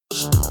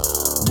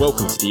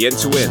Welcome to the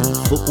End-to-End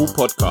Football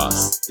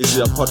Podcast. This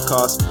is a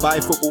podcast by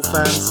football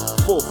fans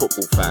for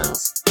football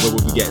fans, where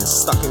we'll be getting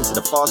stuck into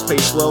the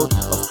fast-paced world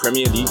of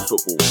Premier League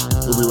football.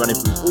 We'll be running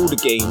through all the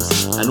games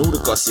and all the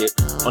gossip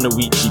on a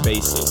weekly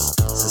basis.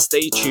 So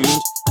stay tuned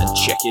and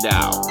check it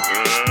out. Let's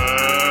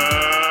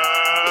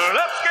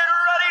get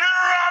ready to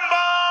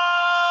rumble!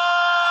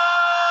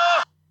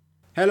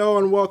 Hello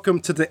and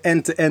welcome to the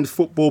End-to-End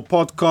Football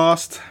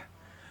Podcast.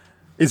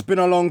 It's been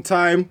a long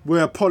time. We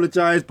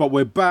apologise, but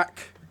we're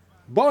back.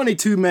 But only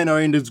two men are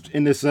in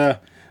this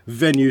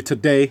venue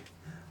today.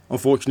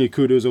 Unfortunately,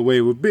 Kudo's away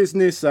with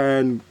business,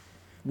 and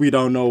we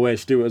don't know where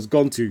Stuart has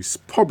gone to. He's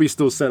probably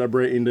still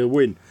celebrating the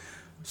win.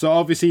 So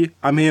obviously,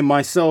 I'm here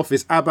myself.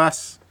 It's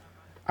Abbas,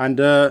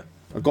 and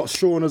I've got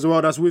Sean as well.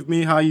 That's with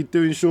me. How you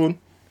doing, Sean?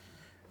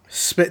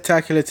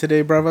 Spectacular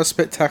today, brother.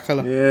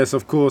 Spectacular. Yes,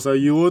 of course.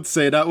 You would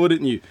say that,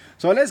 wouldn't you?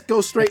 So let's go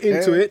straight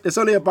into it. There's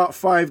only about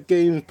 5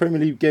 games, Premier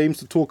League games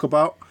to talk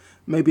about.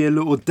 Maybe a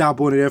little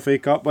dabble in the FA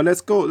Cup, but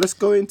let's go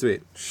into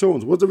it.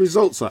 Sean, what's the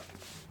results at?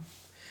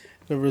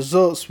 The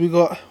results, we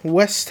got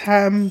West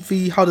Ham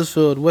v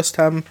Huddersfield. West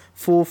Ham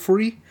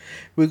 4-3.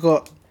 We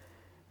got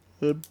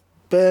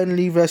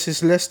Burnley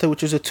versus Leicester,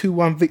 which was a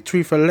 2-1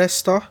 victory for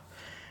Leicester.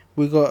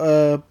 We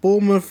got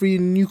Bournemouth v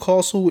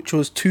Newcastle, which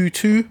was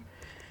 2-2.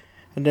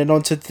 And then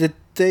on to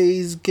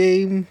today's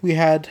game, we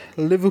had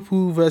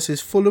Liverpool versus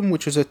Fulham,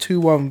 which was a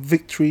 2-1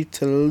 victory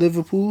to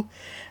Liverpool.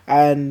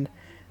 And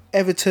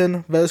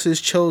Everton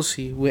versus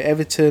Chelsea, where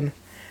Everton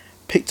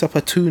picked up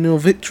a 2-0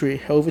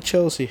 victory over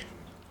Chelsea.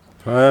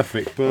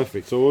 Perfect.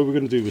 So what we're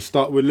going to do, we'll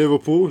start with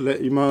Liverpool.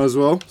 Let you might as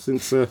well,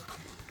 since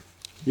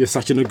you're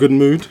such in a good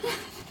mood.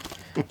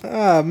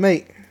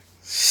 Mate.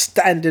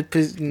 Standard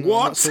position.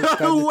 What?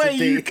 No way,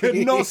 you could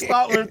not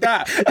start with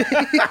that.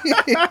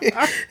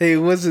 It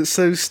wasn't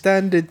so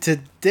standard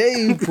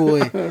today,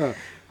 boy.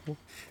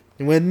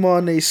 When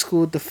Mane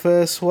scored the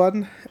first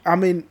one, I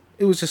mean,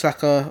 it was just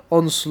like a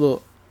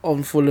onslaught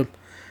on Fulham.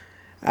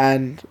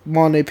 And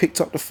Mane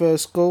picked up the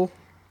first goal.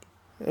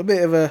 A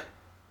bit of a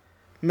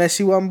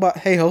messy one, but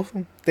hey-ho,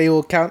 they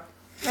all count.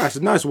 That's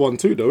a nice one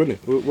too, though, isn't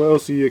it? What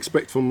else do you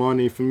expect from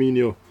Mane,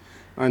 Firmino?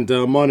 And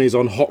Mane's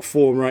on hot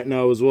form right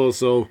now as well,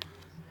 so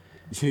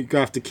you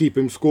have to keep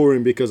him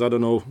scoring because, I don't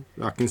know,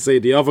 I can say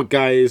the other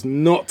guy is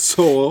not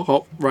so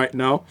hot right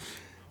now,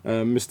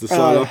 Mr.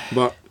 Salah,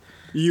 but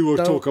you will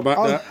talk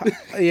about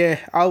that. Yeah,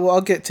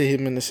 I'll get to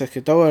him in a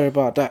second. Don't worry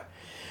about that.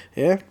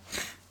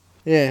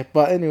 Yeah,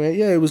 but anyway,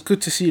 yeah, it was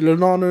good to see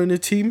Lallana in the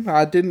team.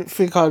 I didn't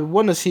think I'd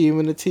want to see him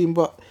in the team,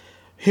 but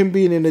him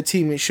being in the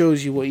team, it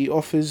shows you what he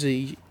offers.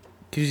 He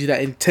gives you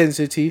that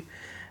intensity,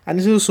 and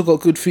he's also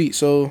got good feet.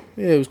 So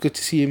yeah, it was good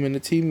to see him in the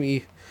team.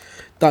 He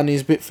done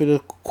his bit for the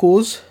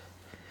cause.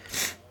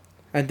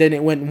 And then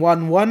it went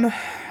 1-1,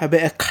 a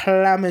bit of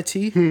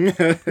calamity.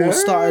 All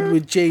started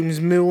with James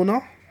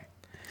Milner,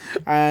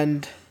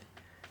 and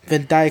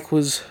Van Dijk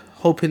was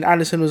hoping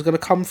Alisson was going to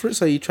come for it,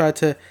 so he tried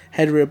to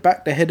header it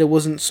back. The header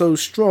wasn't so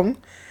strong,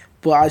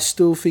 but I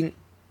still think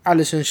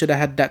Alisson should have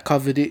had that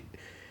covered. It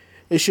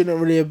shouldn't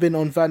really have been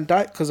on Van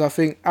Dijk, because I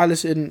think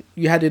Alisson,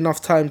 you had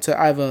enough time to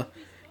either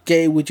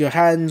get it with your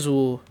hands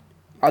or,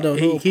 I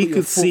don't know, he put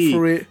could see.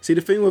 for it. See,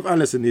 the thing with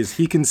Alisson is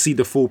he can see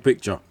the full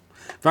picture.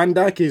 Van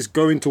Dijk is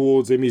going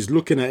towards him, he's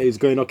looking at it, he's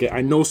going, okay,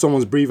 I know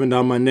someone's breathing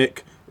down my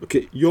neck.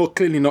 Okay, you're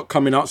clearly not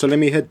coming out, so let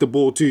me head the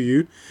ball to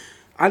you.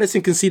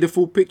 Alisson can see the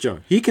full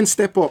picture. He can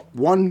step up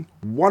one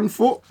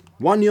foot,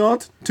 1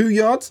 yard, 2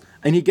 yards,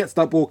 and he gets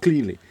that ball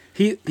cleanly.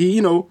 He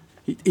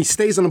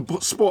stays on the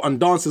spot and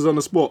dances on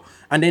the spot,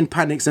 and then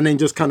panics, and then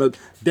just kind of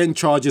then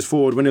charges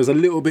forward when it was a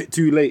little bit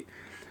too late.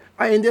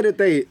 At the end of the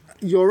day,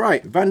 you're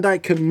right. Van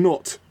Dijk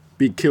cannot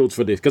be killed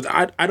for this, because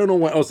I don't know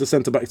what else the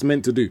centre back is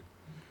meant to do.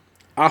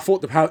 I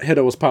thought the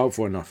header was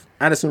powerful enough.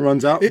 Alisson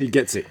runs out, he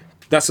gets it.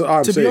 That's what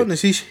I'm saying. To be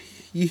honest,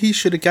 he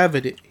should have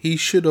gathered it. He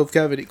should have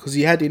gathered it because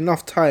he had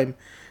enough time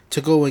to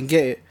go and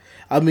get it.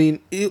 I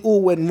mean, it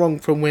all went wrong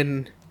from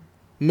when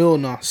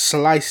Milner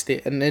sliced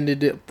it and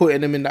ended up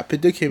putting him in that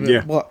predicament.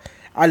 Yeah. But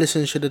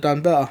Alisson should have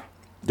done better.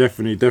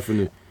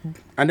 Definitely.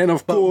 And then,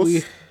 of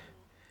course,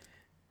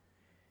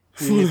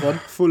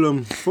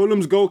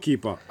 Fulham's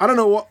goalkeeper. I don't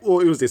know what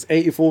it was this,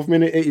 84th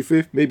minute,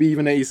 85th, maybe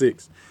even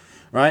 86th,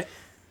 right?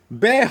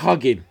 Bear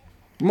hugging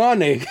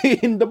Mane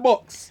in the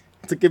box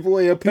to give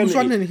away a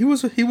penalty. He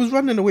was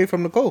running away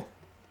from the goal.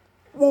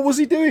 What was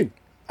he doing?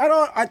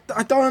 I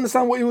don't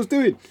understand what he was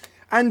doing.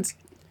 And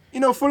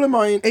Fulham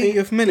are in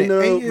 80th minute, in the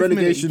 80th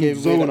relegation minute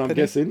zone. I'm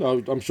guessing.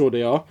 I'm sure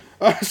they are.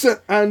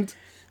 And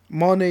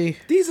Mane,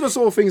 these are the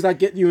sort of things that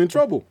get you in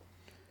trouble.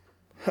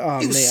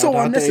 it was so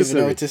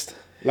unnecessary.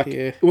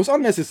 It was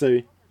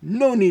unnecessary.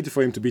 No need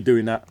for him to be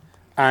doing that.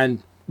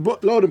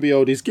 But lo and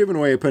behold, he's given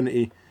away a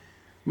penalty.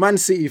 Man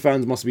City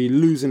fans must be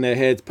losing their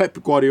heads. Pep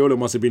Guardiola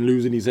must have been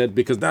losing his head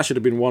because that should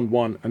have been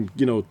 1-1. And,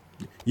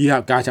 you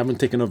have guys haven't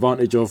taken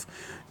advantage of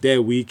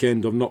their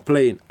weekend of not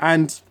playing.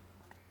 And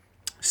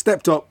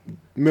stepped up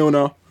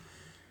Milner.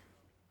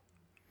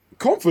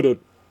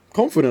 Confident,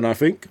 I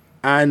think.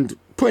 And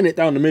putting it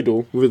down the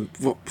middle with,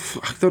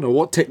 I don't know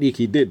what technique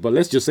he did, but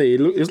let's just say it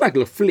was like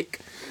a flick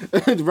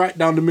right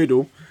down the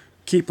middle.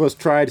 Keepers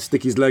tried to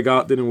stick his leg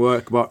out, didn't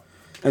work, but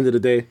end of the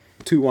day,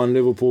 2-1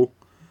 Liverpool.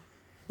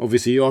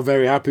 Obviously, you're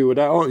very happy with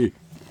that, aren't you?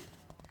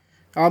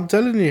 I'm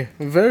telling you,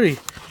 very.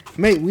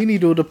 Mate, we need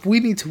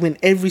to win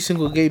every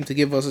single game to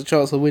give us a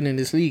chance of winning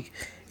this league.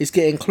 It's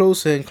getting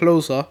closer and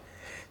closer,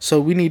 so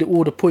we need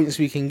all the points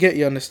we can get,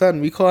 you understand?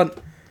 We can't...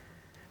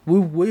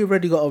 We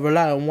already got to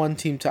rely on one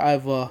team to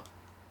either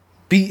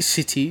beat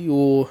City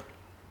or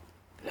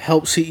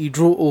help City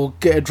draw or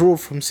get a draw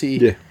from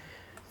City. Yeah.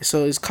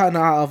 So it's kind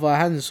of out of our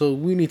hands, so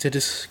we need to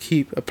just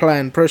keep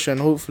applying pressure and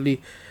hopefully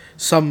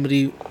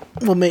somebody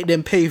will make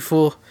them pay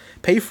for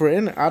it,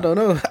 innit? I don't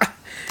know.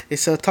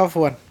 It's a tough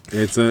one.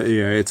 It's a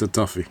toughie. It's a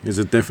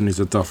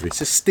toughie.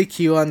 It's a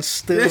sticky one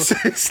still. It's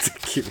a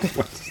sticky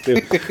one still.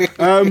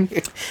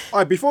 All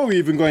right, before we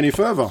even go any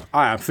further,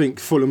 I think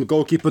Fulham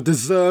goalkeeper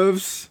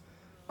deserves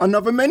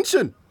another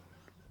mention.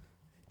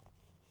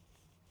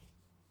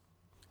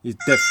 He's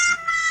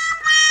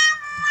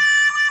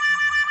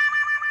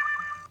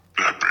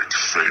Epic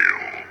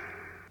fail.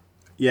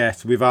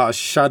 Yes, without a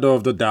shadow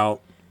of the doubt,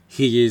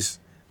 he is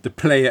the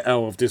player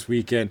L of this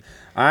weekend.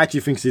 I actually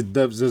think he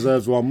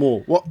deserves one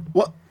more.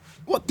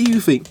 What do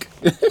you think?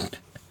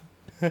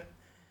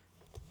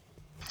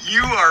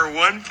 You are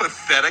one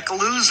pathetic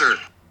loser.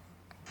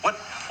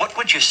 What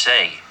would you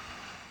say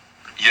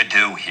you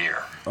do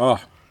here?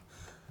 Oh,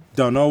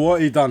 don't know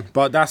what he done,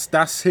 but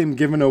that's him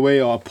giving away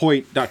a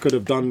point that could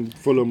have done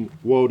Fulham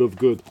world of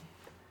good.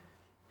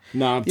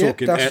 Nah, I'm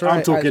talking. That's I'm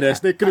right. talking.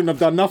 They couldn't have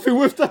done nothing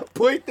with that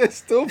point. They're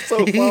still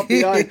so far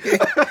behind.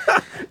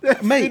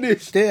 Mate,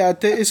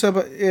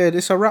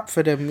 it's a wrap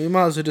for them. You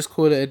might as well just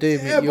call it a day,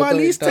 mate. Yeah, You're but at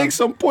going least down. take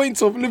some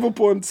points off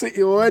Liverpool and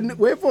City or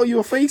wherever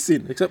you're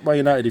facing, except by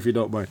United if you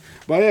don't mind.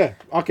 But yeah,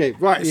 okay,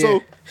 right. Yeah.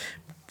 So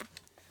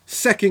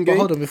second But game.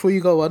 hold on, before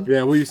you go on.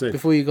 Yeah, what do you say?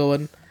 Before you go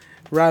on,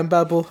 Ryan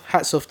Babel,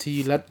 hats off to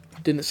you, lad.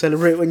 Didn't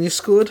celebrate when you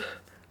scored.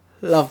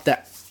 Love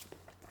that.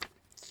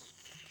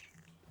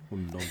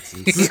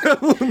 Nonsense.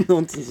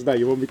 Nonsense that.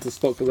 You want me to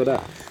stop because of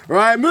that?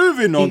 Right,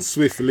 moving on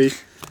swiftly.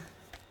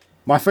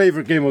 My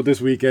favourite game of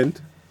this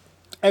weekend.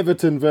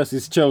 Everton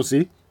versus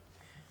Chelsea.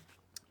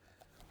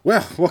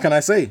 Well, what can I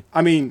say?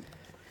 I mean,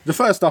 the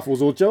first half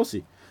was all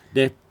Chelsea.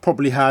 They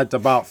probably had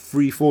about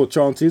 3-4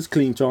 chances,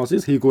 clean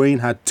chances. Higuain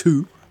had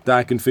 2 that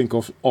I can think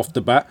of off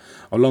the bat.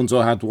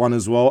 Alonso had 1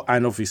 as well.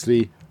 And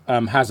obviously,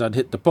 Hazard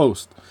hit the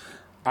post.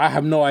 I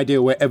have no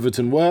idea where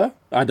Everton were.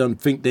 I don't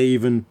think they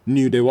even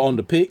knew they were on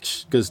the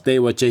pitch because they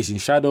were chasing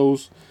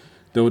shadows.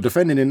 They were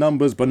defending in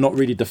numbers, but not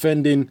really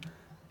defending.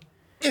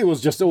 It was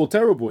just all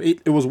terrible.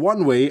 It was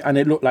one way, and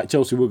it looked like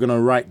Chelsea were going to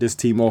write this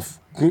team off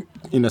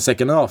in the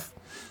second half.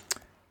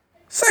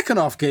 Second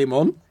half came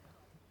on,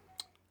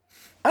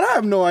 and I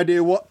have no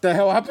idea what the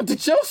hell happened to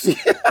Chelsea.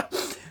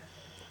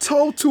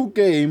 Total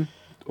game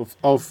of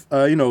as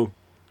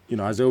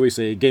I always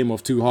say, a game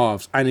of two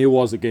halves, and it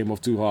was a game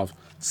of two halves.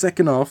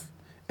 Second half,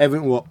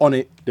 Everton were on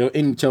it. They were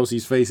in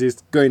Chelsea's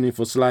faces, going in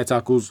for slide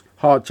tackles,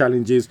 hard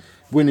challenges,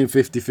 winning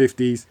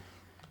 50-50s.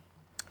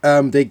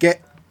 I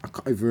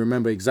can't even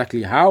remember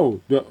exactly how.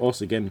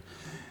 Also, again,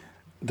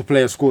 the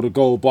player scored a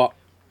goal, but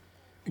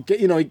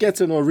he gets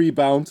in a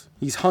rebound.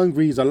 He's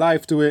hungry. He's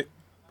alive to it.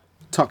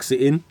 Tucks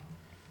it in,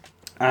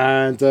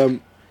 and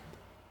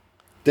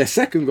their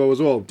second goal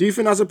as well. Do you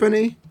think that's a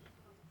penalty?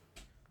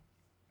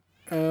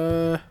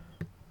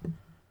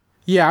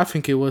 Yeah, I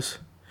think it was.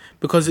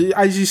 Because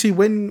as you see,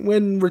 when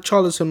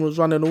Richarlison was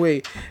running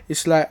away,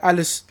 it's like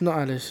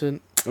Alonso,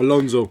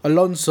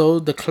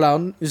 the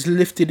clown, has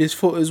lifted his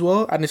foot as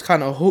well, and it's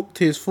kind of hooked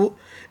his foot.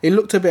 It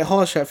looked a bit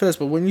harsh at first,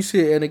 but when you see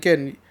it, and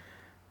again,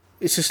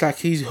 it's just like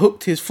he's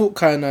hooked his foot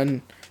kind of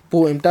and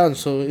brought him down,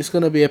 so it's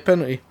going to be a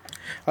penalty.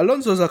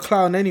 Alonso's a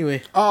clown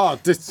anyway.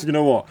 You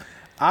know what?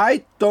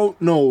 I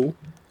don't know.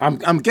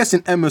 I'm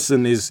guessing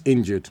Emerson is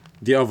injured,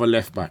 the other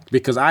left back,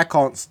 because I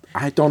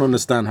don't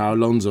understand how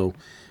Alonso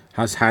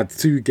has had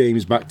 2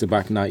 games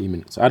back-to-back 90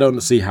 minutes. I don't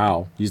see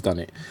how he's done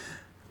it.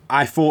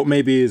 I thought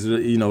maybe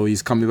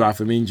he's coming back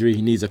from injury.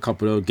 He needs a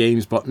couple of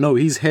games, but no,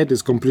 his head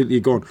is completely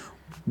gone.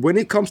 When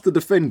it comes to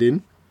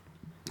defending,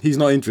 he's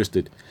not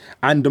interested.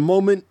 And the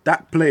moment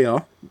that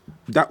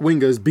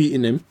winger is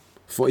beating him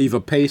for either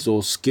pace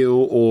or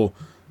skill or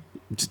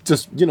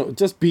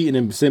just beating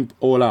him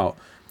all out,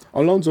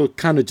 Alonso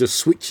kind of just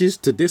switches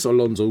to this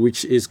Alonso,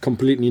 which is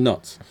completely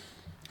nuts.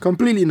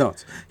 Completely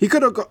nuts. He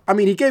could have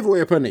he gave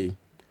away a penalty.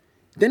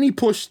 Then he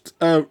pushed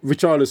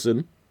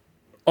Richarlison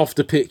off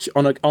the pitch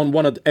on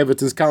one of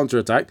Everton's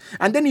counter-attack.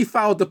 And then he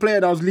fouled the player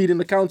that was leading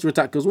the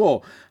counter-attack as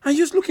well. And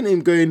you're just looking at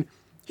him going,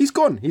 he's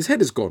gone. His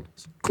head is gone.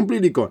 It's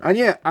completely gone. And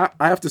yeah, I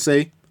have to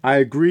say, I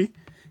agree.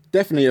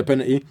 Definitely a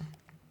penalty.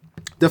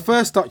 The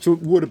first touch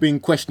would have been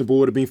questionable,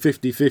 would have been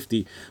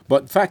 50-50.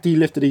 But the fact he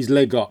lifted his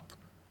leg up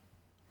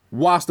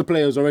whilst the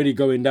player was already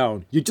going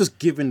down, you're just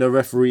giving the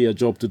referee a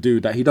job to do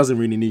that he doesn't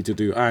really need to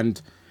do.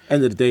 And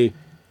end of the day,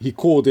 he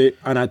called it.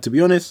 And to be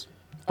honest,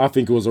 I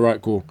think it was the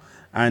right call.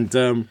 And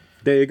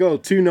there you go,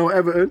 2-0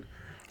 Everton.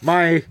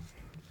 My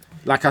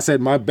like I said,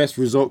 my best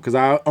result, because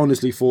I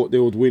honestly thought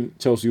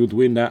Chelsea would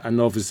win that,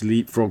 and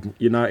obviously from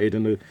United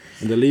in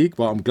the league,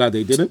 but I'm glad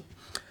they didn't.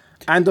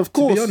 And of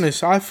course, to be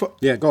honest, I thought.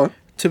 Yeah, go on.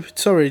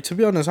 To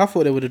be honest, I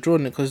thought they would have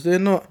drawn it because they're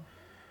not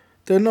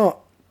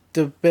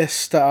the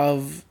best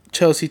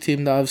Chelsea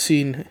team that I've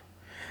seen,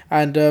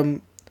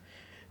 and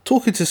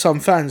talking to some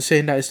fans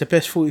saying that it's the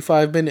best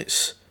 45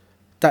 minutes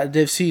that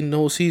they've seen the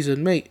whole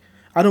season, mate.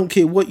 I don't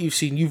care what you've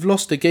seen. You've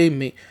lost the game,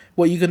 mate.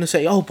 What are you gonna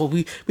say? Oh, but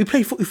we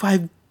played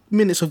 45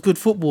 minutes of good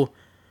football,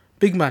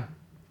 big man.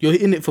 You're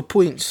in it for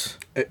points.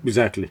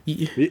 Exactly.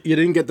 You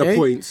didn't get the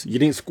points. You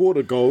didn't score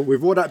the goal.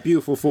 With all that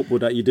beautiful football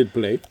that you did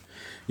play,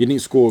 you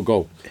didn't score a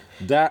goal.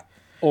 That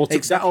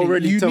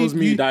already tells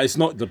me that it's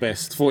not the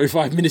best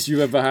 45 minutes you've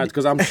ever had,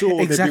 because I'm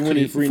sure they've been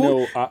winning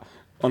 3-0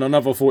 on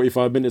another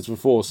 45 minutes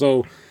before.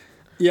 So,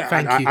 yeah,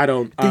 I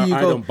don't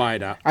buy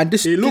that. And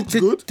it looks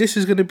good. This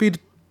is going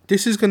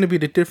to be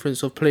the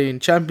difference of playing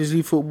Champions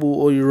League football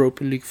or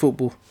Europa League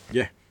football.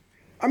 Yeah.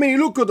 I mean, he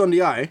looked good on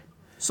the eye.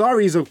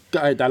 Sarri's a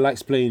guy that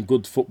likes playing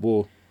good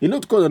football. He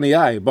looked good on the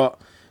eye, but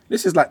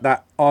this is like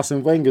that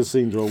Arsene Wenger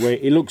syndrome where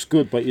he looks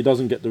good, but he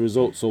doesn't get the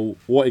results. So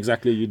what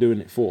exactly are you doing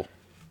it for?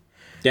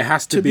 There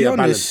has to be a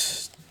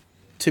balance.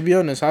 To be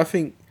honest, I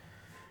think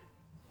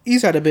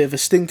he's had a bit of a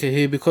stinker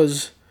here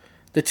because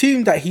the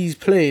team that he's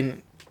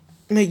playing,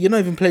 mate, you're not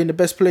even playing the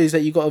best players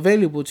that you got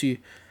available to you.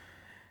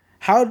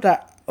 How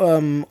that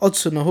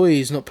Hudson-Odoi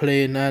is not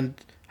playing and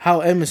how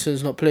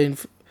Emerson's not playing...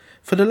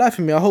 For the life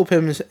of me, I hope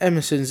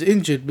Emerson's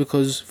injured,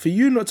 because for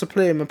you not to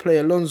play him and play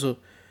Alonso,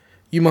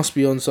 you must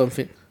be on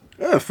something.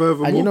 Yeah,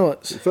 furthermore, and you know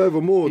what?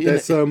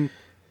 There's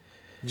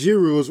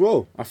Giroud as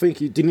well. I think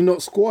did he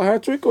not score a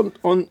hat-trick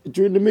on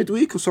during the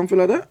midweek or something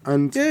like that?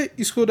 And yeah,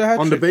 he scored a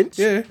hat-trick. On the bench?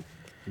 Yeah.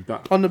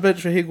 On the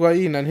bench for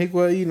Higuain, and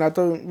Higuain, I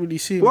don't really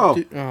see him. Well,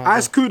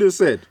 as Kuda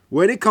said,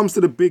 when it comes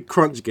to the big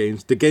crunch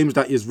games, the games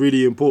that is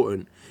really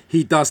important,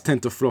 he does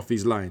tend to fluff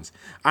his lines.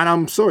 And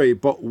I'm sorry,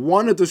 but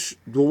one of the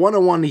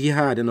one-on-one he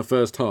had in the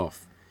first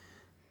half,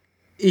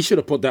 he should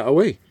have put that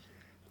away.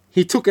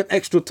 He took an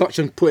extra touch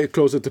and put it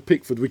closer to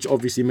Pickford, which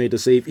obviously made the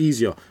save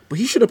easier. But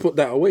he should have put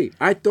that away.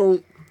 I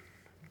don't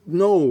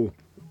know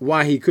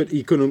why he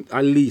couldn't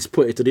at least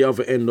put it to the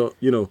other end, or,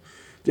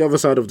 the other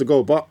side of the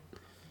goal. But,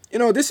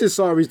 this is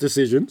Sarri's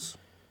decisions.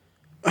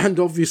 And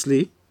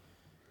obviously,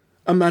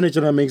 a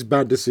manager that makes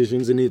bad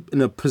decisions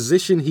in a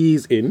position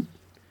he's in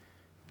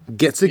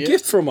gets a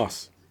gift from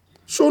us.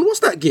 Sean, what's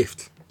that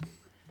gift?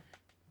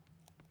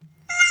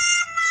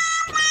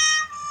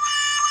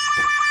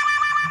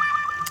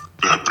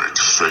 Epic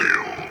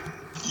fail.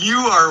 You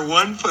are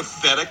one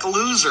pathetic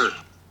loser.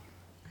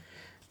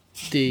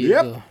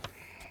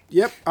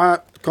 Yep, I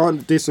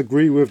can't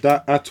disagree with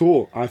that at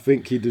all. I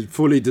think he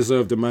fully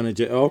deserved the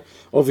manager L.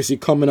 Obviously,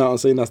 coming out and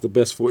saying that's the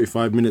best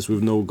 45 minutes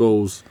with no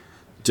goals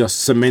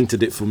just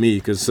cemented it for me,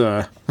 because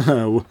that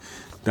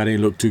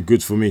ain't look too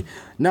good for me.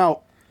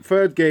 Now,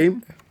 third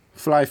game,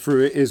 fly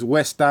through it, is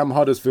West Ham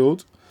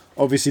Huddersfield.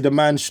 Obviously, the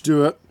man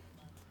Stuart,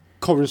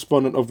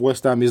 correspondent of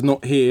West Ham, is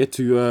not here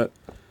to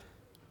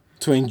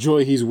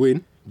enjoy his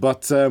win.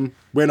 But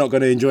we're not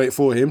going to enjoy it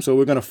for him, so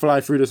we're going to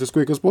fly through this as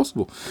quick as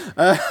possible.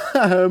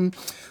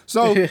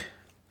 So,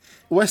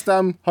 West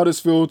Ham,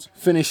 Huddersfield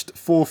finished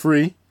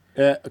 4-3.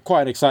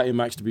 Quite an exciting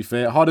match, to be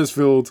fair.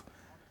 Huddersfield,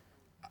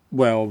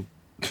 well,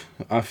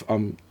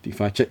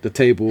 if I check the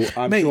table,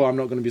 I'm sure I'm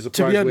not going to be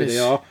surprised where they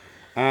are.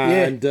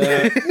 And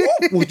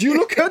would you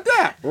look at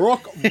that?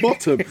 Rock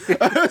bottom.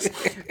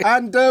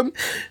 And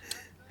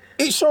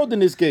it showed in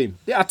this game.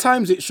 At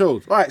times it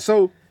showed. Right,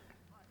 so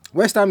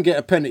West Ham get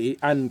a penalty,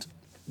 and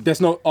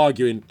there's no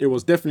arguing. It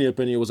was definitely a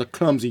penalty. It was a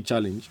clumsy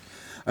challenge.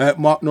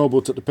 Mark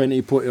Noble took the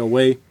penalty, put it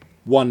away.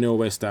 1-0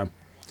 West Ham.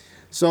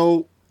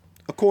 So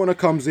a corner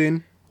comes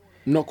in.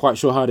 I'm not quite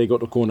sure how they got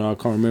the corner. I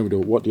can't remember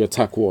what the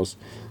attack was.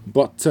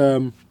 But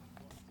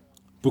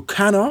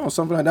Buchanan or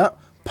something like that,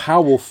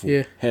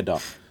 powerful header.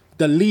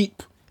 The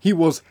leap, he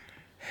was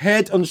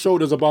head and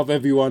shoulders above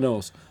everyone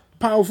else.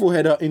 Powerful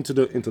header into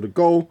the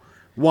goal.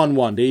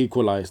 1-1. They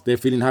equalised. They're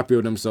feeling happy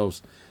with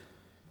themselves.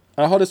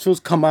 Huddersfield's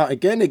come out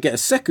again. They get a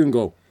second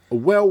goal. A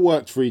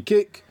well-worked free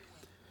kick.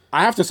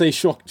 I have to say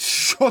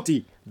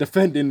shoddy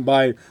defending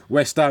by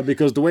West Ham,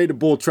 because the way the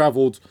ball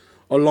travelled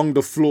along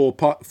the floor,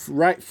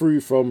 right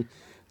through from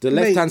the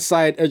left-hand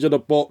side edge of the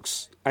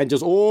box and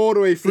just all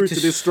the way through to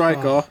this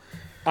striker.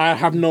 I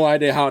have no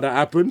idea how that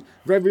happened.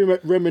 Very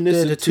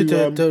reminiscent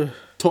to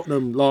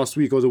Tottenham last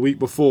week or the week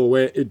before,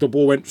 where the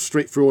ball went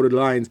straight through all the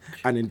lines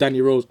and then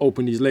Danny Rose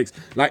opened his legs.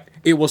 Like,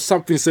 it was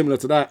something similar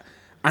to that.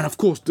 And of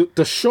course,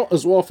 the shot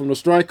as well from the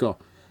striker.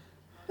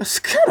 That's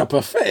kind of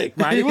pathetic,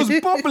 man. It was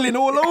bubbling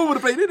all over the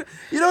place.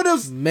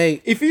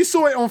 If you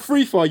saw it on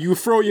FIFA, you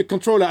throw your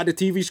controller at the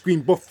TV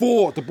screen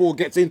before the ball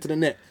gets into the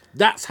net.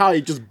 That's how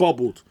it just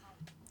bubbled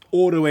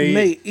all the way.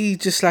 Mate, he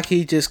just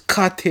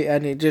cut it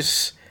and it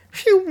just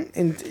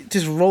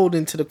rolled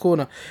into the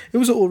corner. It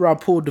was an all-round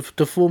poor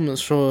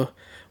performance for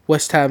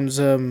West Ham's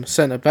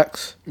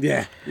centre-backs.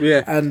 Yeah.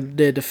 And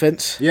their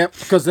defence. Yep,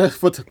 because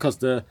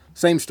the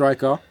same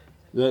striker,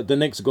 the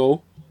next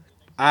goal,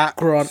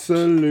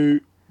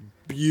 absolute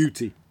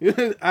beauty.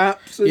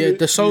 Absolutely. Yeah,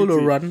 the solo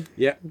beauty. run.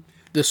 Yeah.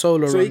 The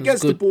solo So run. he gets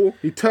is the good. ball.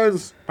 He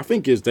turns. I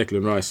think it's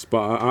Declan Rice,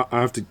 but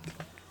I have to.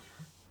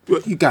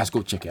 Well, you guys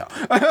go check it out.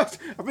 I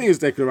think it's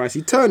Declan Rice.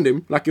 He turned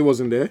him like it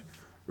wasn't there.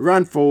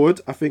 Ran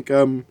forward. I think.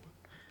 Is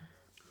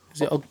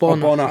it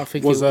Ogbonna? I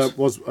think was it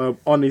was.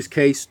 on his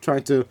case,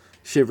 trying to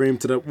shiver him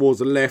towards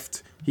the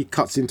left. He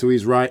cuts into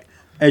his right,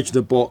 edge of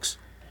the box,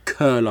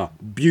 curler,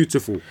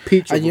 beautiful,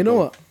 peach. And you know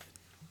what?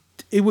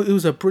 It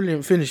was a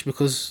brilliant finish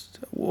because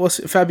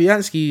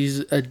Fabianski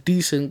is a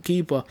decent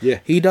keeper. Yeah.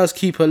 He does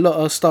keep a lot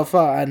of stuff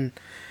out, and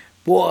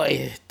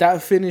boy,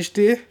 that finish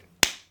there.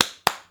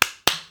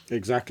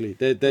 Exactly.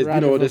 There's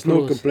Round of there's no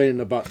applause. complaining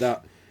about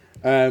that.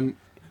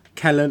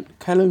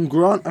 Callum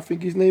Grant, I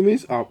think his name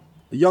is, a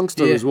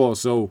youngster Yeah. as well.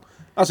 So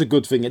that's a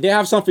good thing. They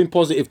have something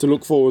positive to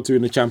look forward to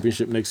in the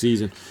Championship next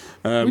season.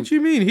 What do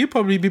you mean? He'll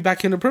probably be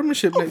back in the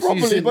Premiership next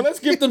Probably, season. but let's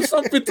give them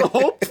something to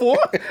hope for.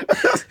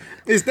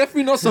 It's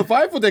definitely not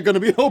survival they're going to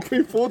be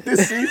hoping for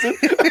this season.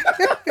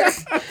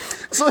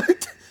 So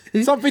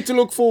something to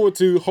look forward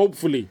to,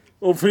 hopefully.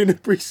 Hopefully in the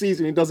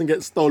pre-season he doesn't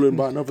get stolen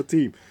by another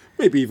team.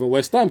 Maybe even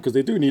West Ham, because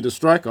they do need a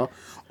striker.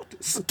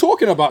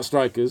 Talking about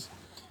strikers,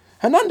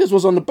 Hernandez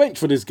was on the bench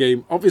for this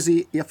game.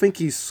 Obviously, I think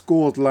he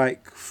scored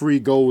like 3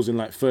 goals in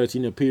like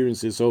 13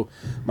 appearances, so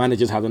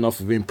managers had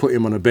enough of him, put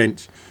him on the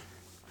bench.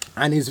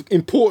 And it's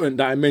important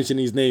that I mention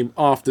his name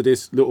after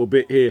this little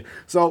bit here.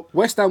 So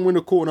West Ham win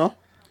a corner.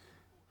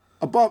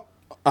 But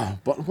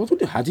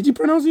how did you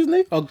pronounce his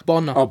name?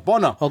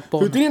 Ogbonna.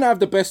 Who didn't have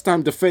the best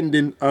time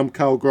defending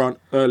Callum Grant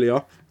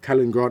earlier,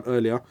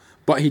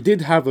 but he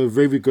did have a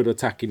very good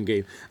attacking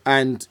game.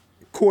 And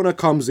corner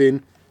comes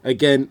in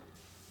again,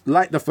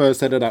 like the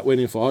first header that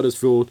went in for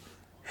Huddersfield,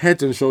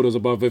 head and shoulders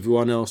above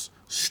everyone else.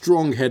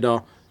 Strong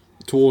header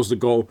towards the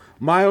goal.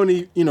 My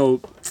only,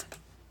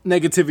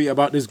 negativity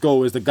about this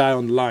goal is the guy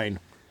on the line.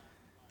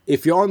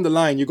 If you're on the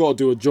line, you got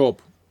to do a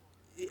job.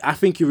 I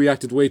think he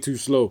reacted way too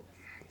slow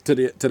to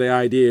the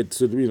idea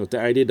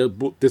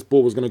that this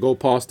ball was going to go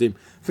past him.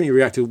 I think he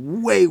reacted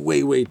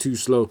way too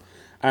slow,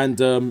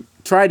 and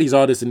tried his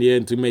hardest in the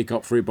end to make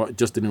up for it, but it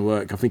just didn't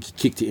work. I think he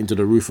kicked it into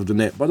the roof of the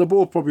net, but the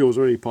ball probably was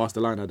already past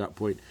the line at that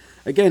point.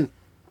 Again,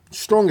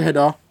 strong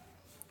header,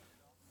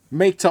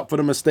 makes up for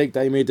the mistake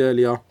that he made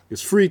earlier.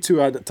 It's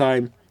 3-2 at the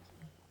time.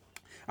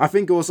 I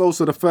think it was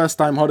also the first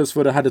time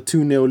Huddersfield had a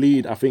 2-0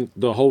 lead, I think,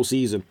 the whole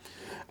season.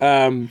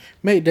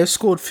 Mate, they've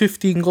scored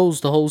 15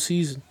 goals the whole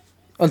season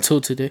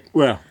until today.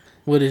 Well,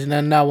 What is it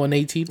now on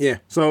 18? yeah.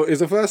 So it's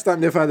the first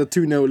time they've had a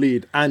 2-0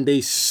 lead, and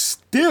they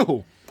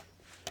still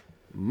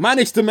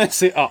managed to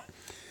mess it up.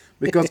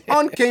 Because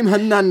on came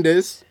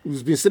Hernandez,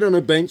 who's been sitting on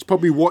the bench,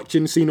 probably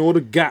watching, seeing all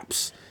the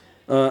gaps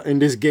in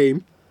this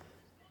game.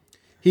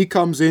 He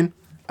comes in,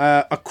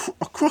 a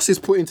cross is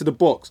put into the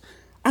box.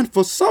 And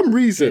for some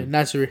reason,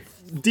 Nasri.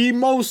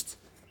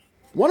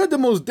 one of the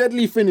most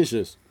deadly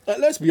finishers.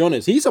 Let's be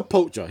honest, he's a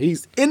poacher.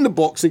 He's in the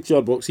box,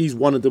 6-yard box. He's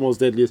one of the most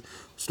deadliest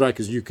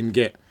strikers you can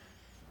get.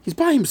 He's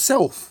by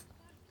himself,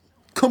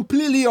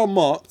 completely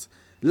unmarked,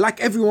 like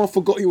everyone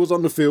forgot he was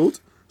on the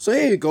field. So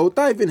here you go,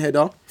 diving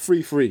header,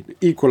 3-3,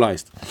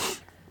 equalised.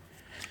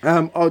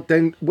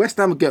 Then West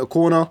Ham get a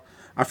corner.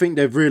 I think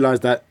they've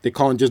realised that they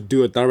can't just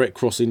do a direct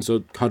crossing,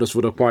 so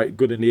Huddersfield are quite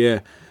good in the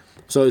air.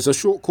 So it's a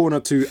short corner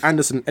to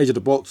Anderson, edge of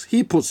the box.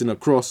 He puts in a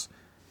cross.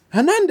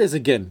 Hernandez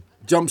again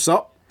jumps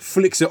up,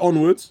 flicks it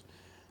onwards,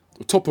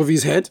 top of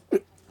his head.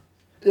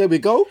 There we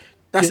go.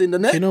 That's in the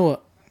net. You know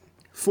what?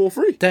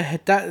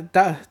 4-3.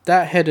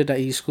 That header that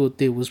he scored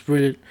there was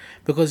brilliant,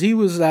 because he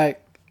was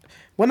like,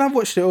 when I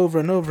watched it over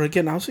and over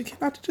again, I was thinking,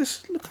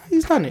 just look how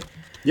he's done it.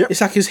 Yep.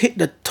 It's like he's hit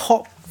the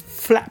top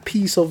flat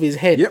piece of his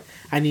head, Yep.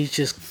 and he's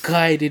just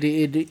guided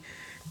it in,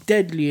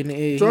 deadly in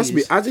it. Trust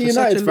me, as a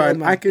United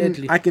fan, I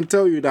can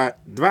tell you that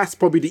that's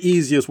probably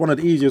one of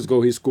the easiest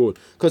goals he scored.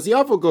 Because the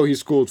other goal he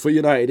scored for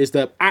United is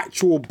the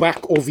actual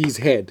back of his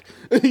head.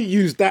 He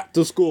used that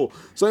to score.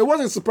 So it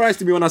wasn't surprising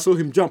to me when I saw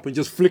him jump and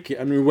just flick it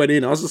and we went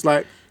in. I was just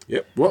like,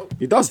 yep, well,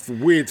 he does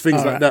weird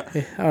things like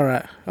that. All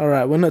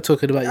right. We're not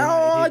talking about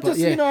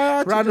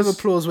United. Round of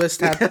applause,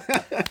 West Ham.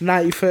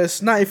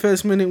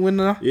 91st minute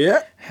winner.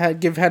 Yeah.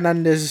 Give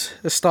Hernandez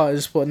a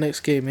starting spot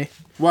next game, eh?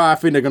 Well, I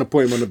think they're going to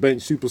put him on the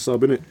bench, super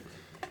sub, innit?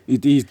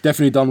 He's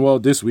definitely done well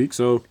this week,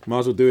 so might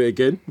as well do it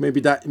again. Maybe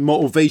that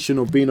motivation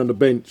of being on the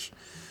bench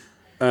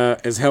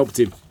has helped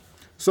him.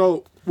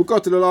 So we'll go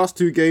to the last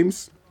 2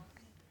 games.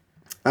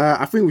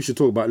 I think we should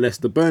talk about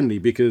Leicester Burnley,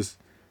 because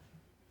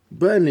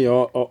Burnley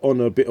are on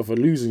a bit of a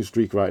losing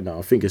streak right now.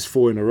 I think it's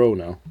 4 in a row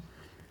now.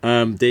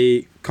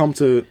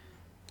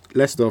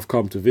 Leicester have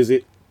come to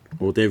visit,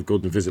 or they've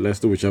gone to visit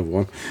Leicester, whichever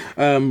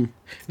one.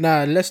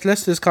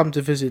 Leicester's come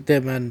to visit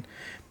them, and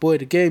boy,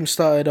 the game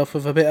started off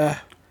with a bit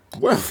of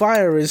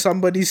fire in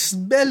somebody's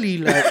belly,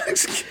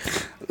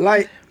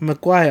 like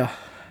Maguire.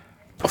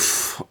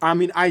 I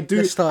mean, I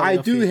do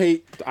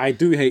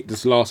hate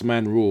this last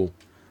man rule,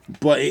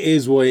 but it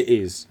is what it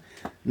is.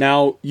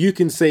 Now, you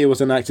can say it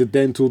was an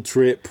accidental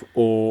trip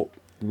or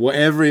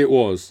whatever it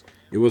was.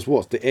 It was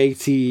what, the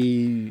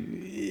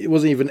 80... It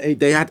wasn't even 8.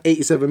 They had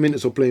 87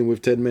 minutes of playing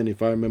with 10 men,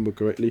 if I remember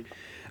correctly.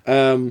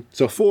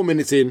 So 4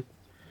 minutes in,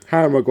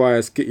 Harry Maguire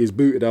is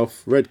booted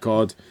off, red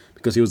card,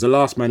 because he was the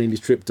last man in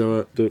his trip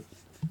to the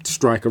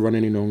striker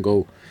running in on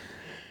goal.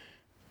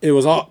 It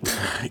was...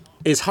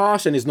 It's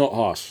harsh and it's not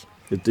harsh.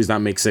 Does that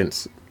make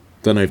sense?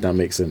 Don't know if that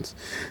makes sense.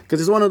 Because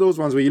it's one of those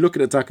ones where you look at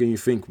the tackle and you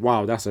think,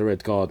 wow, that's a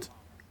red card.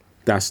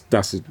 That's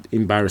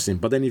embarrassing.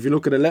 But then if you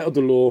look at the letter of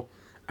the law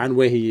and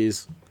where he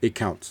is, it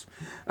counts.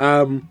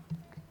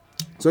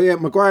 So yeah,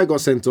 Maguire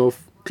got sent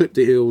off, clipped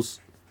the heels,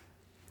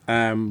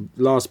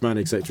 last man,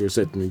 etc.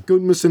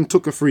 Goodmanson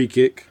took a free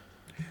kick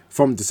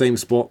from the same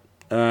spot,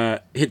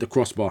 hit the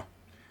crossbar.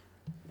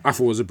 I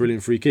thought it was a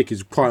brilliant free kick.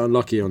 He's quite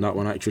unlucky on that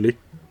one, actually.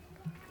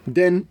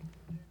 Then,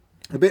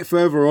 a bit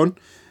further on,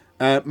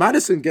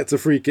 Maddison gets a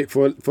free kick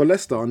for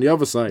Leicester on the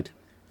other side.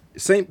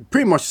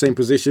 Pretty much same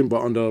position,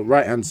 but on the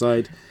right-hand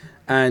side,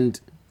 and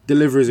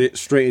delivers it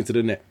straight into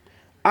the net.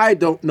 I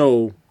don't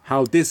know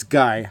how this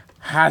guy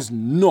has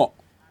not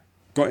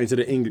got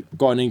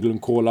an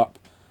England call-up.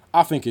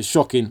 I think it's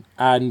shocking,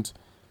 and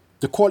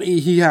the quality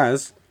he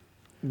has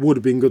would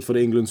have been good for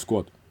the England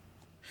squad.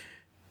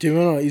 Do you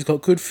know, he's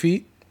got good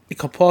feet, he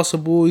can pass the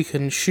ball, he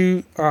can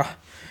shoot.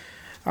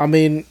 I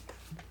mean,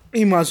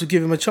 he might as well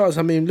give him a chance.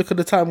 I mean, look at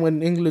the time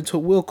when England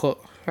took Wilcott,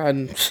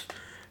 and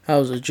that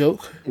was a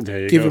joke. There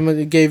you go.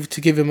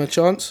 Give him a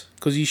chance,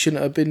 because he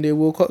shouldn't have been there,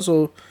 Wilcott.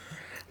 So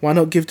why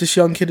not give this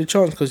young kid a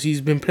chance? Because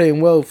he's been playing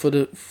well for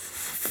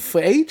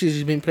ages.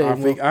 He's been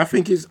playing well. I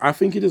think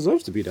he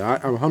deserves to be there.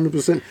 I'm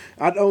 100%.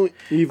 I don't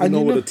even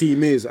know what the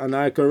team is, and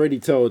I can already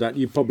tell that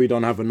you probably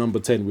don't have a number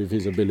 10 with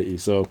his ability.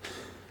 So,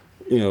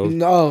 you know,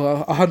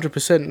 no,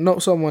 100%.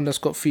 Not someone that's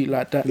got feet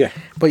like that. Yeah.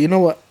 But you know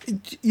what?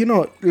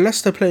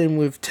 Leicester playing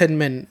with 10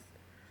 men.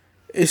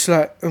 It's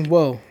like,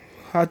 well,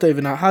 I don't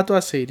even know. How do I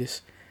say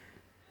this?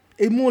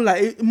 It more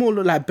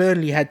looked like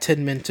Burnley had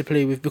 10 men to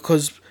play with,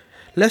 because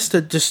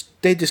Leicester just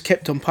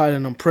kept on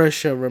piling on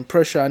pressure,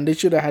 and they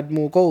should have had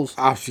more goals.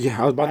 I was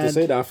about to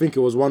say that. I think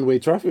it was one-way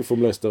traffic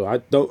from Leicester. I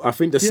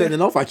think the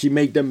sending off actually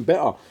made them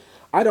better.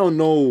 I don't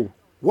know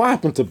what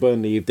happened to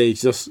Burnley. If they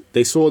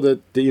saw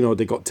that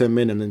they got 10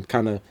 men and then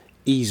kind of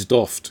eased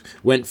off,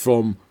 went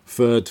from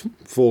third,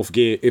 fourth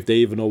gear, if they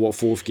even know what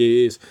fourth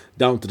gear is,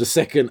 down to the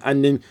second,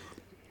 and then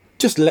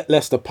just let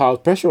Leicester pile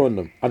pressure on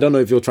them. I don't know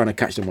if you're trying to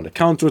catch them on the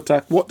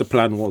counter-attack, what the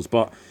plan was,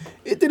 but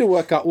it didn't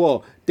work out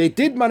well. They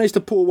did manage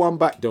to pull one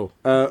back though.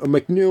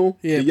 McNeil,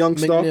 the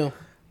youngster,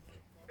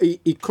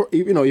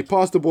 McNeil. He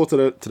passed the ball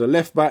to the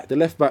left back. The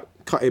left back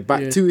cut it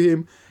back to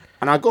him,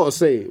 and I gotta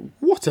say,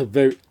 what a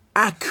very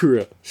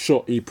accurate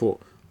shot he put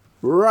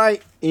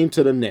right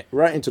into the net,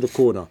 right into the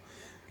corner.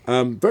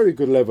 Very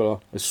good leveler,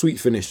 a sweet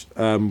finish.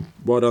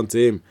 Well done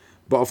to him.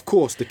 But of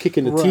course, the kick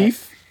in the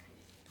teeth.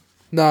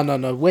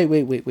 No.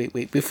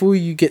 Wait. Before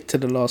you get to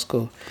the last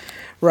goal.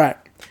 Right.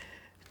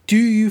 Do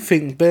you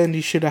think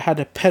Burnley should have had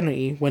a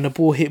penalty when the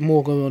ball hit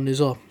Morgan on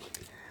his arm?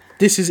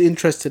 This is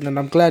interesting, and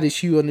I'm glad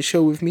it's you on the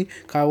show with me,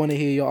 because I want to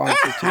hear your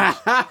answer to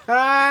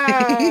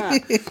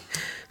it.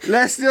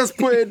 Let's just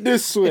put it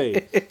this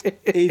way.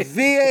 If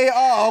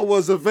VAR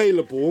was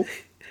available,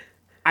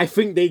 I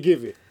think they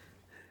give it.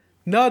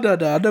 No,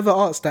 I never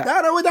asked that.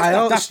 No, I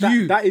asked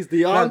you. That is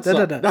the answer.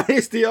 No. That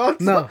is the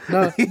answer.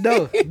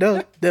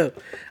 No.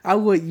 I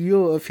want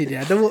your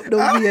opinion. I don't want no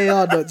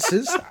VAR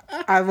nonsense.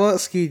 I'm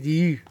asking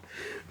you.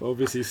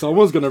 Obviously,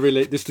 someone's going to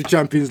relate this to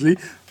Champions League.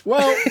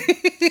 Well,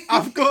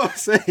 I've got to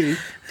say,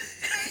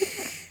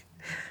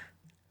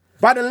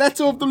 by the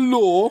letter of the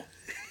law,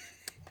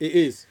 it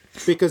is.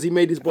 Because he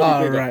made his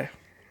body bigger. Right.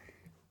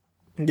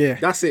 Yeah.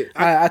 That's it.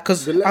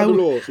 Because the letter of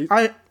the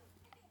law.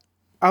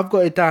 I've got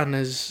it down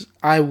as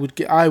I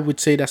would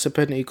say that's a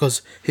penalty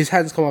because his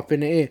hands come up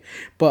in the air.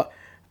 But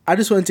I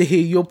just wanted to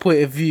hear your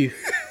point of view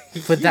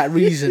for that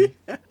reason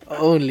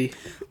only.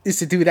 It's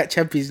to do with that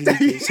Champions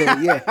League. So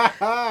yeah,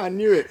 I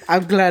knew it.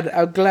 I'm glad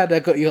I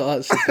got your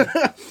answer.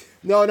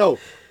 No,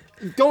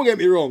 don't get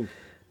me wrong.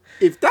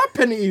 If that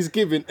penalty is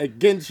given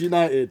against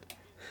United,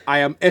 I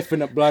am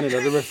effing up blinded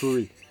at the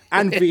referee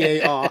and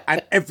VAR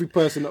and every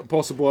person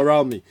possible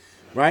around me,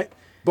 right?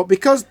 But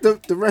because the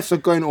refs are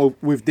going on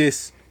with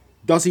this,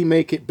 does he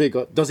make it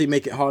bigger? Does he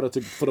make it harder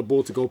for the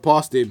ball to go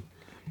past him?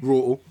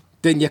 Rule.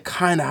 Then you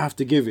kind of have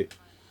to give it.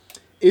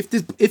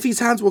 If his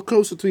hands were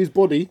closer to his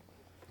body,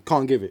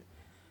 can't give it.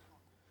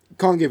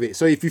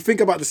 So if you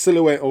think about the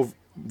silhouette of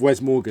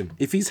Wes Morgan,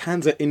 if his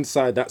hands are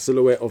inside that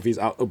silhouette of his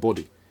outer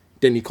body,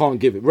 then he can't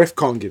give it. Ref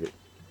can't give it.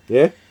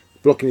 Yeah?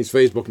 Blocking his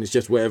face, blocking his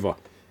chest, whatever.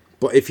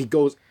 But if he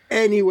goes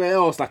anywhere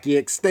else, like he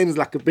extends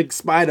like a big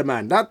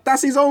Spider-Man,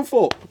 that's his own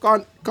fault.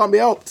 Can't be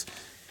helped.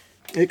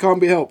 It can't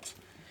be helped.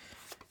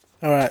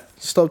 All right,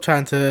 stop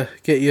trying to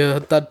get your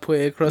dad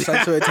point across. I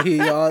just wanted to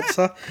hear your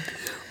answer.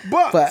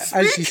 But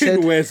as you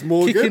said, Wes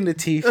Morgan, kick in the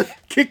teeth.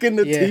 Kick in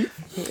the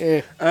teeth.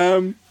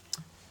 Yeah.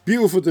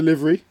 Beautiful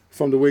delivery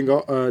from the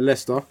winger,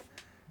 Leicester.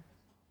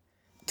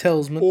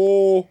 Talisman.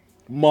 Or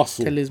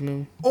muscle.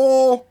 Talisman.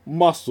 Or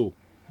muscle.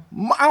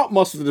 Out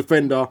muscle the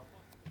defender.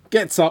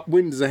 Gets up,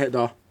 wins the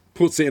header,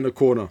 puts it in the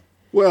corner.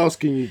 What else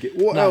can you get?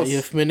 What else?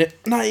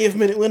 90th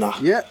minute winner.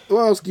 Yeah,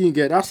 what else can you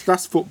get?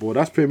 That's football.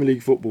 That's Premier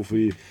League football for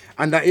you.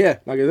 And that, yeah,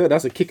 like I said,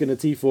 that's a kick in the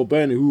teeth for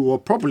Burnley, who are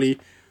probably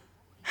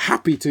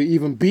happy to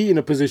even be in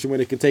a position where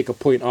they can take a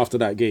point after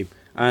that game.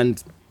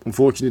 And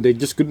unfortunately, they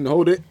just couldn't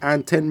hold it.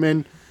 And 10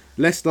 men,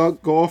 Leicester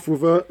go off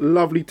with a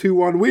lovely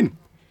 2-1 win.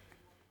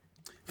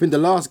 I think the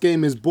last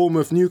game is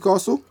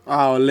Bournemouth-Newcastle.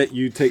 I'll let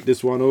you take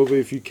this one over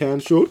if you can,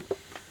 Sean.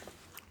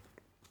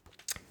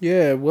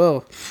 Yeah,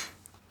 well,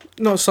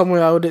 not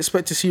somewhere I would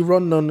expect to see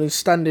Rondon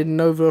standing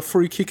over a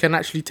free kick and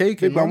actually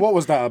taking. Man, what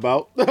was that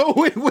about?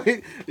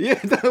 wait. Yeah,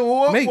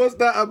 what was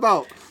that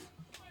about?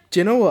 Do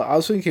you know what? I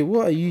was thinking,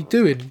 what are you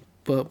doing?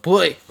 But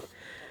boy,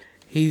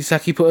 he's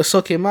like he put a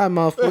sock in my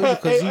mouth, boy,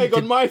 because he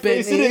got my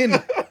face in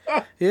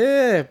it.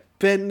 Yeah,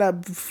 bent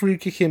that free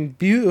kick in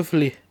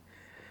beautifully.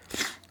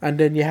 And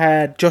then you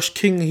had Josh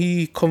King,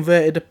 he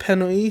converted a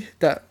penalty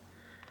that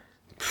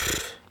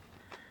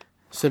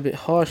it's a bit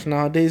harsh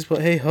nowadays,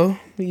 but hey ho,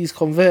 he's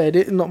converted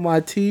it, not my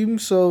team,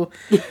 so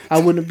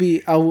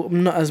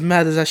I'm not as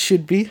mad as I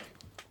should be.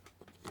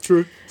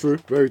 True,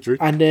 very true.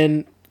 And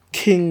then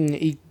King,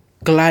 he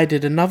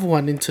glided another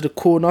one into the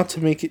corner to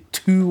make it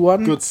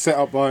 2-1. Good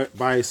setup by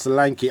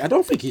Solanke. I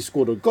don't think he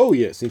scored a goal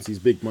yet since his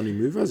big money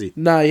move, has he?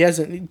 No, he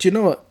hasn't. Do you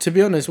know what? To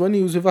be honest, when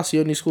he was with us, he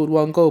only scored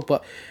 1 goal,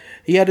 but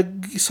he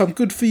had some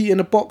good feet in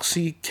the box.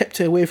 He kept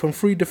it away from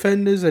 3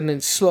 defenders and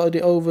then slotted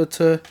it over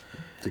to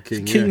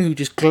King, who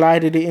just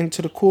glided it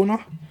into the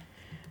corner.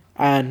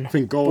 And I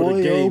think goal of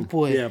the game. Oh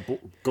boy. Yeah,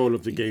 goal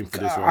of the game for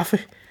this one. I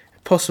think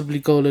possibly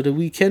goal of the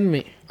weekend,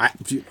 mate.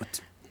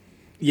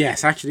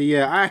 Yes, actually,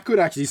 yeah. I could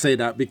actually say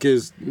that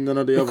because none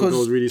of the other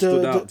goals really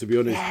stood out, to be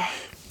honest.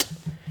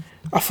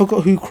 I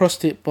forgot who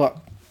crossed it, but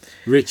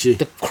Richie.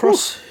 the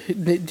cross,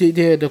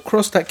 the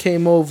cross that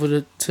came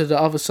over to the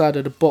other side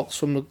of the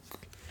box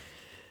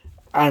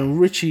and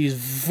Richie's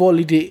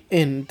volleyed it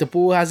in. The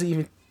ball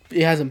hasn't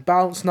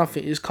bounced,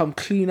 nothing. It's come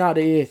clean out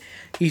of the air.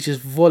 He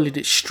just volleyed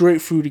it straight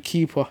through the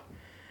keeper.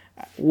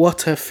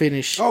 What a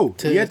finish!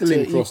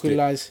 Yedlin crossed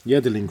equalise. it.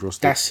 Yedlin crossed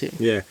it. That's it.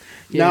 Yeah.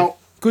 Now,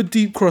 good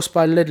deep cross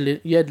by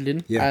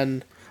Yedlin. Yeah.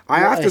 And I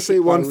have to say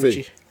one thing.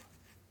 Richie.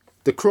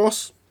 The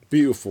cross,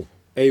 beautiful.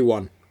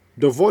 A1.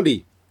 The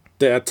volley,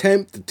 the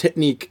attempt, the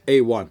technique,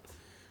 A1.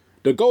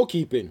 The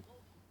goalkeeping,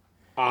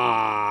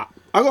 I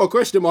got a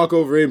question mark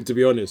over him, to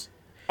be honest.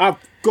 Do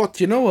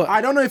you know what?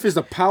 I don't know if it's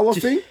a power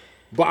thing,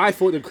 but I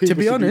thought the keeper should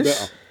do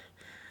better.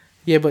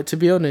 Yeah, but to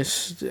be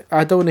honest,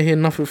 I don't want to hear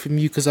nothing from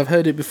you because I've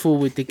heard it before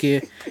with the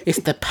gear. It's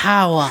the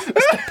power.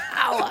 It's the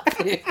power.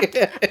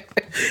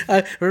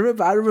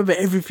 I remember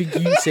everything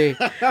you say.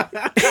 I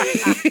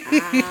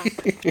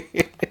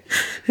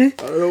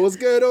don't know what's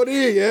going on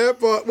here, yeah,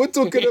 but we're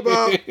talking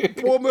about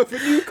Bournemouth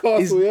and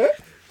Newcastle, yeah?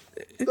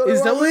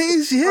 Is that what it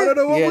is? Yeah. I don't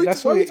know what we're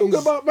talking is.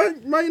 about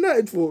Man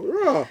United for.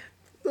 Rah.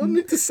 Don't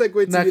need to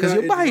segue to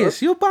because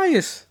you're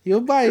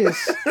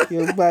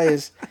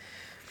biased.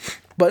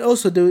 But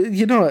also,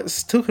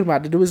 talking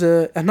about it, there was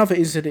another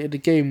incident in the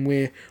game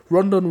where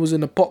Rondon was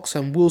in the box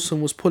and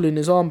Wilson was pulling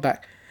his arm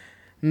back.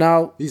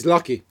 Now he's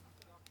lucky.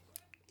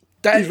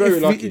 He's very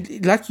lucky.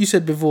 Like you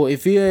said before,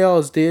 if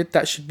VAR's there,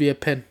 that should be a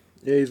pen.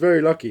 Yeah, he's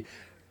very lucky.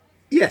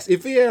 Yes,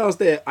 if VAR's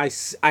there, I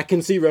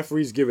can see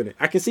referees giving it.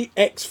 I can see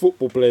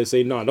ex-football players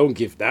saying, no, don't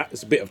give that.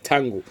 It's a bit of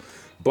tangle.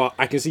 But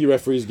I can see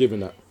referees giving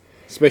that.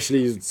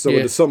 Especially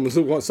some of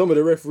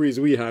the referees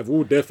we have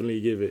will definitely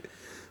give it.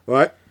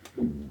 Right?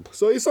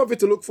 So it's something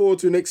to look forward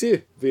to next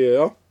year,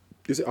 VAR.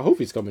 I hope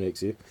he's coming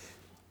next year.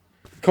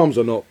 Comes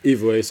or not,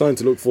 either way, it's something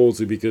to look forward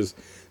to because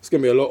it's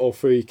going to be a lot of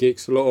free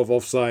kicks, a lot of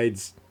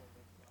offsides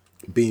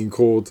being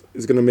called.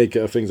 It's going to make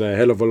things a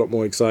hell of a lot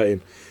more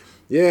exciting.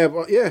 Yeah,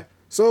 but yeah.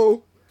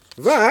 So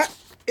that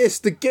is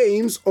the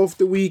games of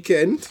the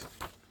weekend.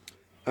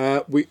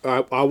 I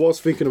was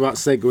thinking about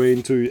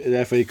segueing to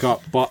the FA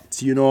Cup, but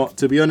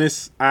to be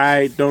honest,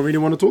 I don't really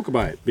want to talk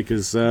about it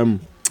because there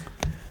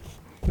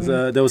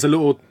was a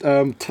little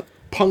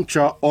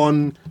puncture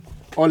on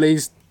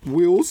Ole's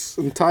wheels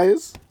and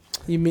tyres.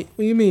 You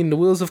mean the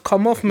wheels have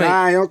come off, mate?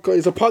 Nah,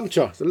 it's a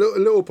puncture. It's a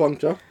little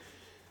puncture.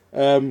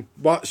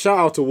 But shout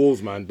out to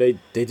Wolves, man. They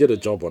did a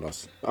job on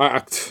us.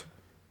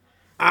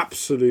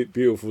 Absolute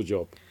beautiful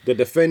job. The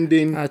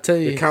defending,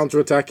 the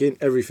counter-attacking,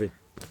 everything.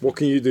 What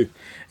can you do?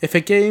 If a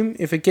game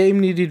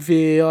needed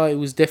VAR, it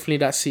was definitely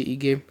that City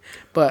game.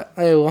 But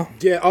well.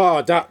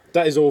 Yeah,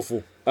 that is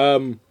awful.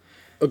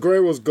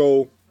 Aguero's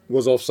goal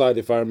was offside,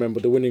 if I remember,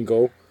 the winning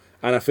goal.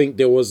 And I think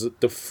there was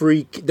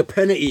the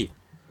penalty.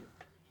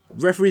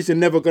 Referees are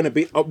never going to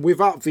be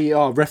without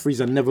VAR. Referees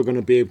are never going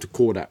to be able to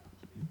call that.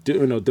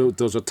 There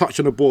was a touch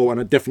on the ball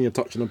and definitely a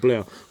touch on the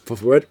player.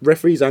 For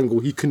referee's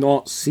angle, he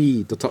cannot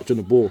see the touch on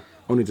the ball,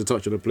 only the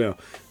touch on the player.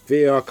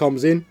 VAR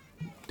comes in,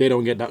 they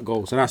don't get that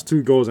goal. So that's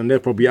 2 goals, and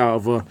they're probably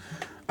out of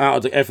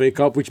the FA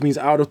Cup, which means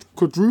out of the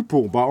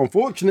quadruple. But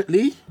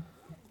unfortunately,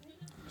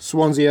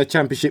 Swansea, a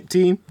championship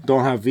team,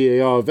 don't have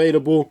VAR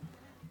available.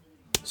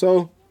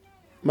 So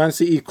Man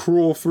City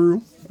crawl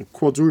through.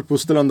 Quadruple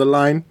still on the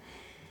line.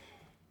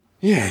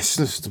 Yeah, it's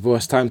just the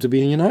worst time to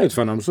be a United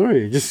fan. I'm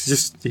sorry,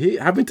 just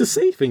having to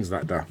say things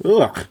like that.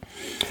 Ugh.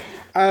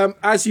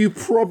 As you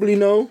probably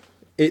know,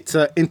 it's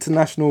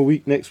International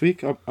Week next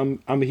week.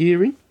 I'm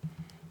hearing.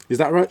 Is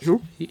that right,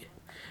 Drew?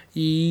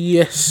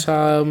 Yes,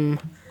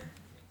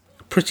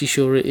 pretty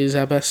sure it is,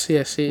 Abbas.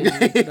 Yes, it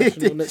is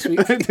international next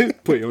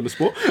week. Put you on the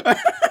spot.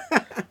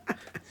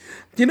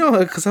 You know,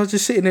 because I was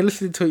just sitting there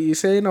listening to what you were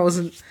saying. I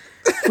wasn't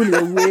fully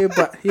aware,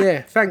 but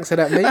yeah, thanks for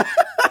that, mate.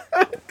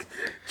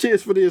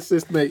 Cheers for the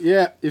assist, mate.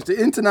 Yeah, it's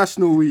the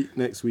International Week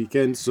next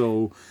weekend,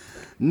 so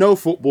no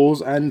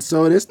footballs, and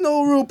so there's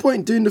no real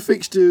point doing the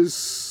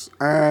fixtures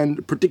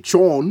and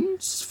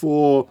predictions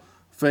for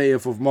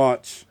 30th of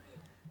March.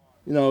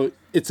 You know,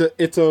 it's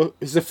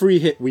a free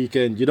hit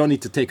weekend. You don't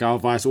need to take our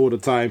advice all the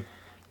time.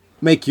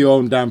 Make your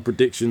own damn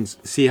predictions.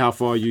 See how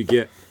far you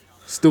get.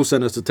 Still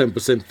send us a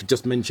 10% for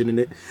just mentioning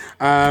it.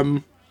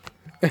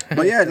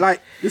 But yeah,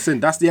 listen,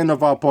 that's the end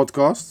of our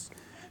podcast.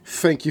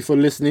 Thank you for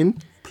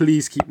listening.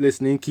 Please keep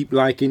listening, keep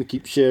liking,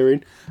 keep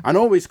sharing, and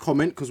always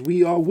comment, because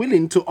we are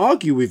willing to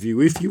argue with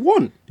you if you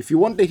want. If you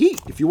want the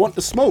heat, if you want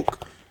the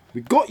smoke,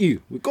 we got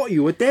you.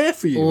 We're there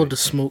for you. All the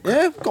smoke.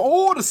 Yeah, we've got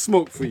all the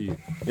smoke for you.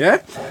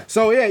 Yeah.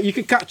 So yeah, you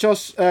can catch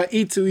us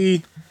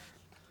E2E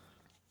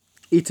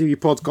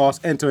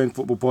podcast, End-to-End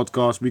Football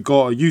Podcast. We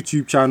got a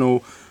YouTube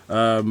channel.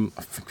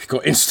 We've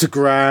got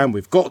Instagram.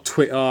 We've got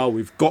Twitter.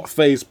 We've got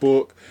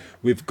Facebook.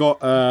 We've got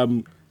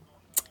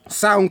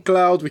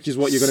SoundCloud, which is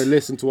what you're going to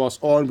listen to us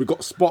on. We've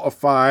got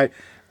Spotify,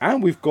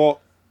 and we've got,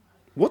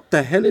 what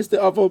the hell is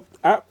the other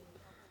app?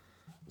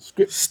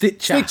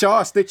 Stitcher. I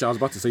was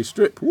about to say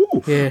Strip. Woo,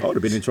 yeah. I would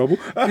have been in trouble.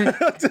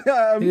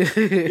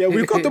 Yeah,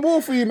 we've got them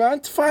all for you,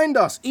 man. To find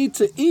us,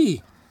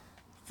 E2E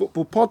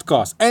Football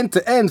Podcast,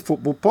 End-to-End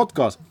Football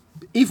Podcast.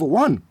 Either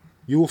one,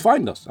 you will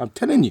find us. I'm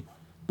telling you,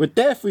 we're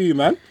there for you,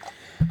 man.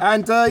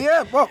 And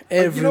yeah, well,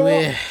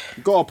 everywhere. You know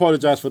what? Got to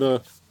apologise for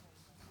the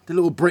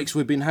little breaks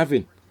we've been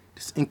having.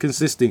 It's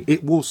inconsistent.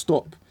 It will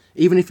stop.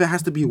 Even if it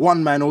has to be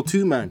one man or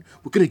two man,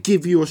 we're going to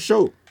give you a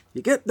show.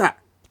 You get that?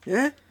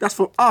 Yeah? That's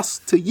from us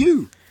to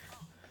you.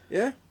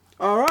 Yeah?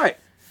 All right.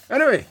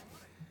 Anyway,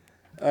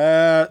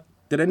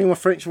 did anyone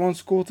French one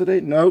score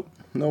today? Nope.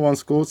 No one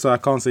scored, so I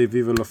can't say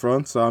Vive la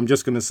France. So I'm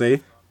just going to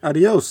say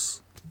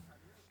adios.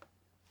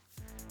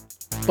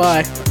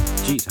 Bye.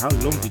 Jeez, how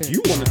long did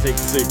you want to take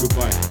to say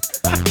goodbye?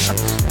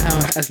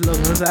 As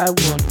long as I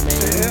want, man.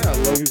 Yeah, as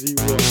long as you